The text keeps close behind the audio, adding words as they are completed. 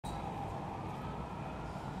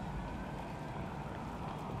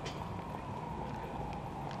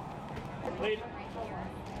Lady,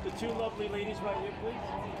 the two lovely ladies right here, please.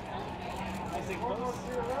 I think close.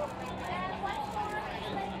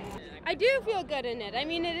 I do feel good in it. I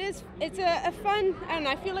mean, it's a fun, I don't know,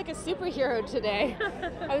 I feel like a superhero today.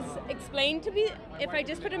 I was explained to be, if I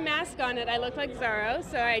just put a mask on it, I look like Zorro,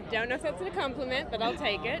 so I don't know if that's a compliment, but I'll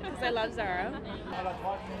take it, because I love Zorro.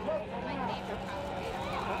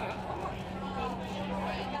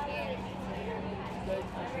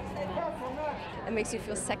 It makes you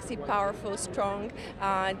feel sexy, powerful, strong.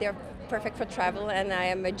 They're perfect for travel, and I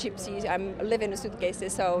am a gypsy. I live in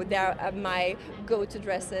suitcases, so they're my go-to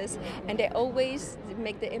dresses, and they always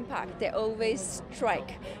make the impact. They always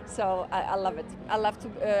strike. So I love it. I love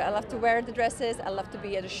to wear the dresses. I love to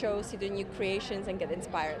be at a show, see the new creations, and get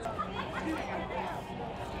inspired.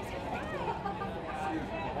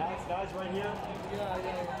 Guys, right here.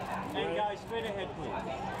 And guys, straight ahead,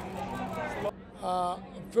 please.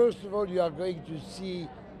 First of all, you are going to see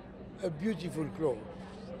a beautiful clothes,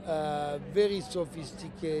 very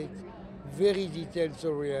sophisticated, very details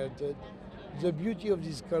oriented. The beauty of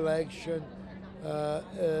this collection,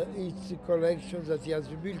 it's a collection that has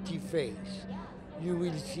a multi-phase. You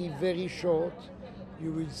will see very short,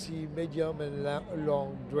 you will see medium and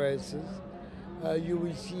long dresses. You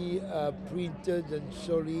will see printed and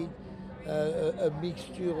solid, a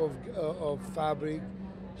mixture of fabric.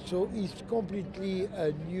 So it's completely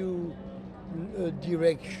a new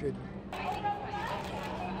direction.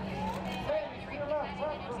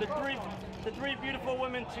 The three beautiful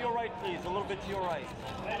women to your right, please. A little bit to your right.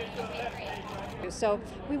 So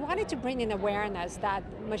we wanted to bring in awareness that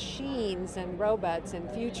machines and robots and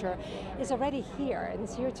future is already here and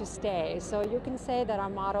it's here to stay. So you can say that our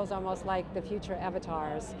models are almost like the future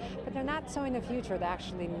avatars, but they're not so in the future, they're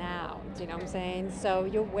actually now. Do you know what I'm saying? So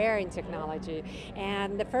you're wearing technology.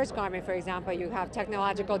 And the first garment, for example, you have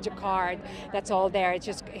technological jacquard that's all there. It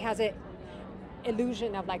has a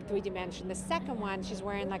illusion of like 3D. The second one, she's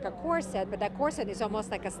wearing like a corset, but that corset is almost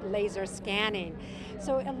like a laser scanning.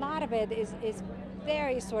 So a lot of it is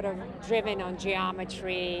very sort of driven on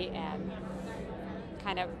geometry and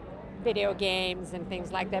kind of video games and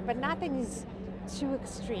things like that, but nothing is too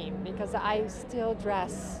extreme because I still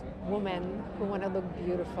dress women who want to look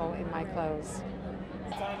beautiful in my clothes.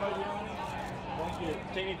 Thank you.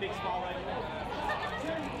 Jamie, big smile right here.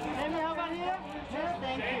 Sammy, how about here?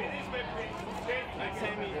 Thank you. And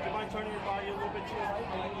Sammy, do you mind turning your body a little bit to your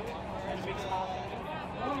right? And a big smile.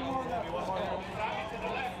 One more left.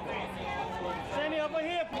 Sammy, over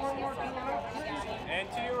here. One more to the left, please.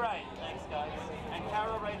 And to your right. Thanks, guys. And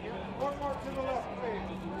Kara right here. One more to the left, please.